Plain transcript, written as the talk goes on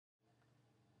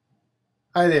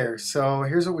Hi there. So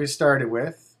here's what we started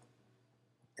with,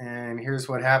 and here's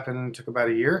what happened. It took about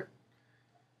a year.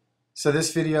 So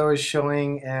this video is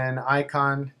showing an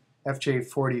Icon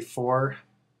FJ44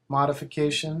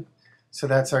 modification. So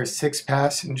that's our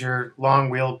 6-passenger long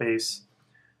wheelbase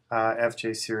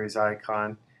FJ series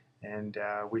Icon. And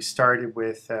we started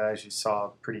with, as you saw, a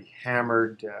pretty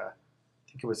hammered, I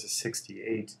think it was a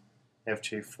 68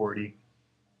 FJ40.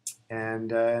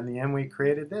 And in the end, we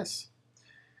created this.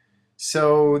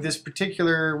 So this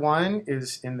particular one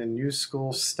is in the new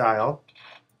school style,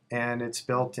 and it's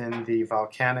built in the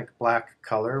volcanic black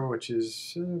color, which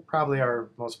is probably our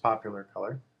most popular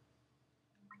color.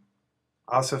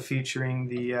 Also featuring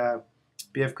the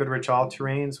BF Goodrich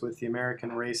all-terrains with the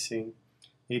American Racing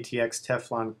ATX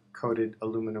Teflon coated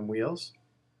aluminum wheels.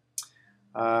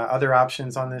 Other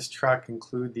options on this truck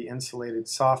include the insulated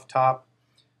soft top,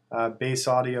 bass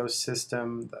audio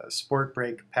system, the sport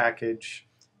brake package,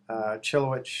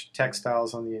 Chilwich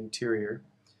textiles on the interior,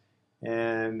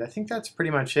 and I think that's pretty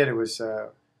much it. It was a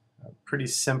pretty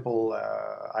simple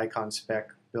Icon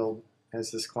spec build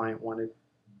as this client wanted.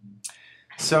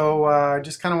 So I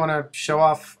just kind of want to show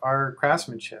off our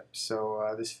craftsmanship.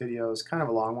 So this video is kind of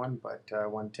a long one, but I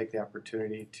want to take the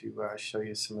opportunity to show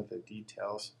you some of the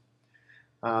details.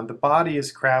 The body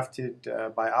is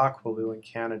crafted by Aqualoo in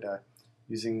Canada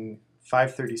using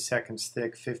 5/32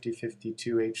 thick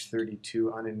 5052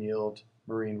 H32 unannealed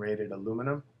marine rated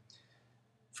aluminum.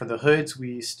 For the hoods,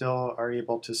 we still are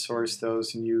able to source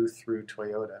those new through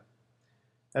Toyota.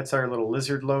 That's our little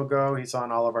lizard logo. He's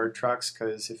on all of our trucks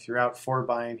because if you're out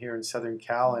 4-buying here in Southern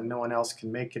Cal and no one else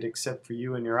can make it except for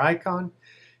you and your Icon,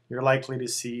 you're likely to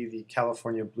see the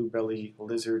California bluebelly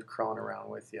lizard crawling around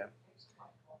with you.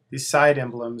 These side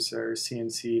emblems are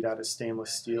CNC'd out of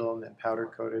stainless steel and then powder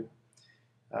coated.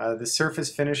 The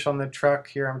surface finish on the truck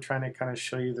here, I'm trying to kind of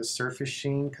show you the surface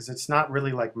sheen because it's not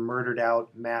really like murdered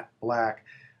out matte black.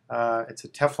 It's a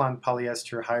Teflon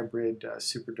polyester hybrid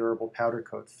super durable powder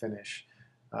coat finish.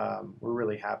 We're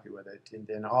really happy with it. And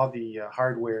then all the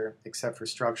hardware, except for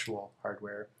structural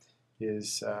hardware,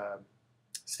 is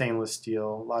stainless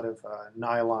steel, a lot of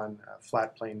nylon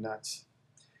flat plane nuts.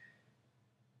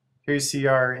 Here you see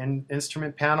our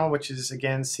instrument panel, which is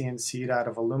again CNC'd out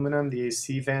of aluminum. The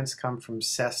AC vents come from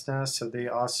Cessna, so they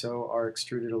also are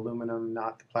extruded aluminum,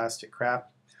 not the plastic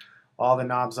crap. All the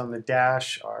knobs on the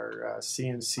dash are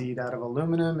CNC'd out of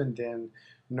aluminum and then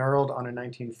knurled on a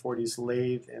 1940s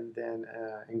lathe and then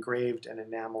engraved and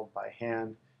enameled by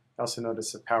hand. You also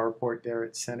notice a power port there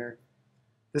at center.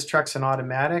 This truck's an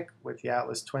automatic with the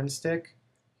Atlas twin stick.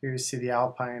 Here you see the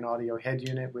Alpine audio head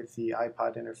unit with the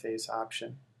iPod interface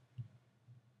option.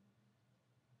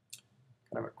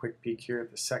 Kind of a quick peek here at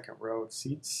the second row of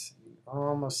seats. You can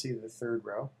almost see the third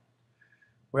row.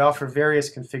 We offer various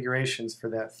configurations for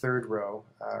that third row,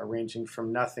 ranging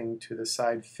from nothing to the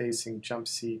side-facing jump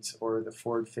seats or the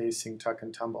forward-facing tuck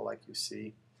and tumble like you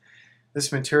see.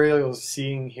 This material you're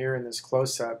seeing here in this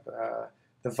close-up,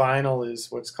 the vinyl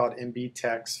is what's called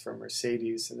MB-Tex from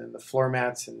Mercedes, and then the floor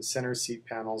mats and center seat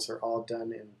panels are all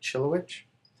done in Chilwich.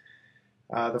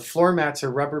 The floor mats are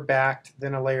rubber backed,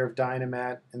 then a layer of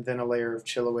Dynamat, and then a layer of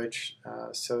Chilwich,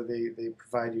 so they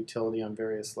provide utility on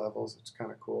various levels. It's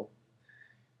kind of cool.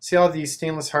 See all the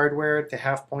stainless hardware at the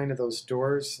half point of those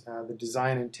doors? The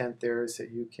design intent there is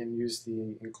that you can use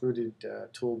the included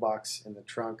toolbox in the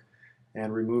trunk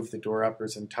and remove the door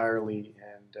uppers entirely,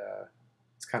 and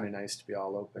it's kind of nice to be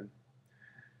all open.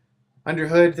 Under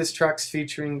hood, this truck's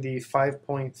featuring the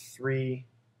 5.3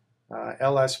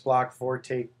 LS block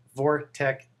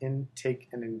Vortec intake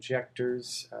and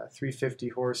injectors, 350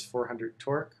 horse, 400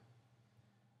 torque.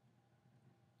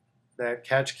 That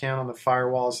catch can on the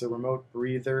firewall is the remote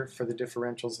breather for the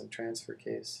differentials and transfer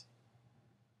case.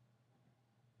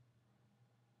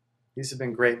 These have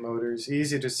been great motors,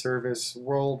 easy to service,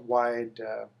 worldwide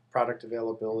product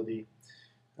availability,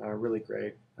 really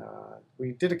great.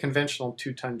 We did a conventional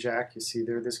 2-ton jack, you see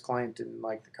there. This client didn't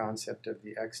like the concept of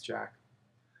the X jack.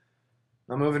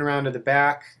 Now moving around to the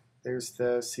back, there's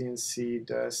the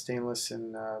CNC'd stainless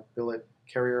and billet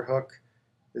carrier hook.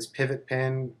 This pivot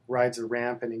pin rides a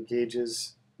ramp and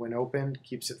engages when opened,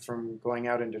 keeps it from going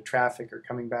out into traffic or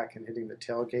coming back and hitting the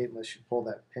tailgate unless you pull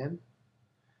that pin.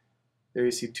 There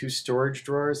you see 2 storage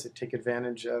drawers that take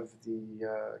advantage of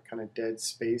the kind of dead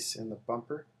space in the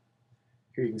bumper.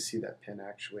 Here you can see that pin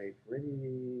actuate.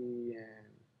 Ready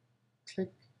and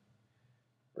click.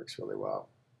 Works really well.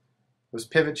 Those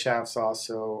pivot shafts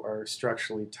also are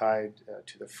structurally tied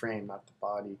to the frame, not the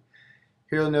body.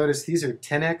 Here you'll notice these are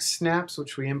 10x snaps,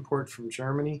 which we import from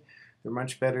Germany. They're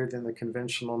much better than the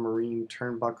conventional marine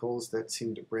turnbuckles that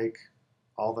seem to break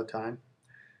all the time.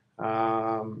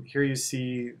 Here you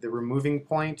see the removing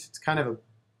point. It's kind of a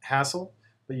hassle,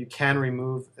 but you can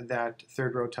remove that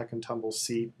third row tuck and tumble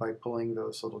seat by pulling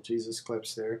those little Jesus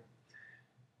clips there.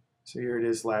 So here it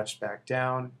is latched back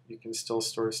down. You can still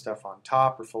store stuff on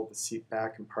top or fold the seat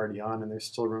back and party on, and there's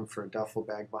still room for a duffel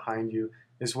bag behind you,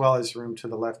 as well as room to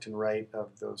the left and right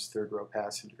of those third row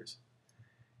passengers.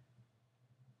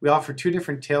 We offer two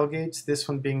different tailgates, this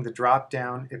one being the drop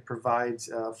down. It provides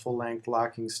a full-length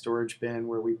locking storage bin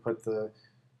where we put the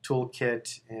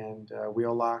toolkit and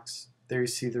wheel locks. There you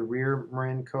see the rear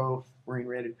Marinco marine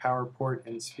rated power port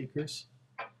and speakers.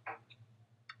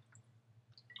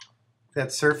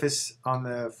 That surface on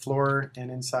the floor and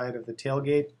inside of the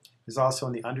tailgate is also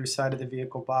on the underside of the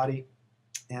vehicle body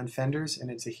and fenders, and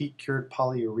it's a heat-cured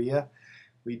polyurea.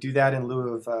 We do that in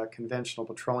lieu of conventional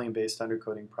petroleum-based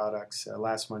undercoating products. It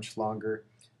lasts much longer,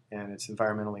 and it's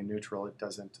environmentally neutral. It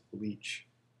doesn't leach.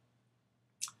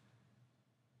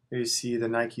 Here you see the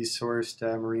Nike-sourced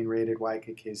marine-rated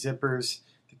YKK zippers.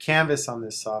 The canvas on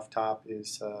this soft top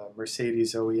is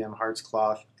Mercedes OEM Harts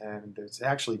cloth, and there's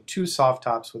actually two soft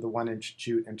tops with a 1-inch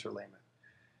jute interlayment.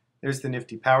 There's the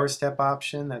nifty power step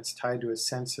option that's tied to a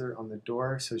sensor on the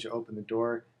door, so as you open the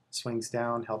door, it swings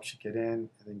down, helps you get in,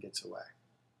 and then gets away.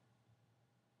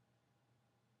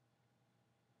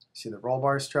 See the roll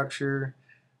bar structure.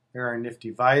 There are nifty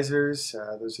visors.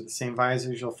 Those are the same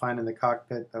visors you'll find in the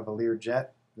cockpit of a Learjet.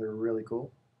 They're really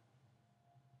cool.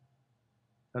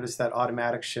 Notice that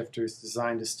automatic shifter is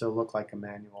designed to still look like a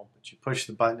manual, but you push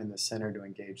the button in the center to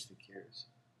engage the gears.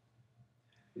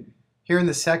 Here in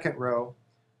the second row,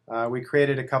 we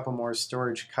created a couple more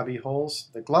storage cubby holes.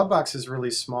 The glove box is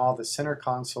really small. The center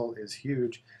console is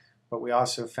huge, but we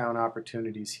also found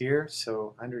opportunities here.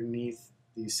 So underneath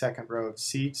the second row of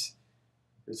seats,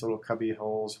 there's little cubby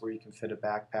holes where you can fit a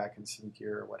backpack and some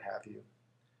gear or what have you.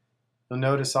 You'll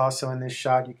notice also in this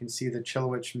shot you can see the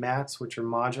Chilwich mats, which are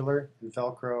modular and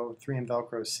Velcro, 3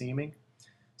 Velcro seaming.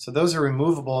 So those are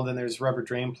removable. Then there's rubber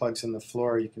drain plugs in the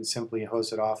floor. You can simply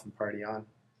hose it off and party on. And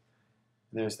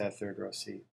there's that third row seat.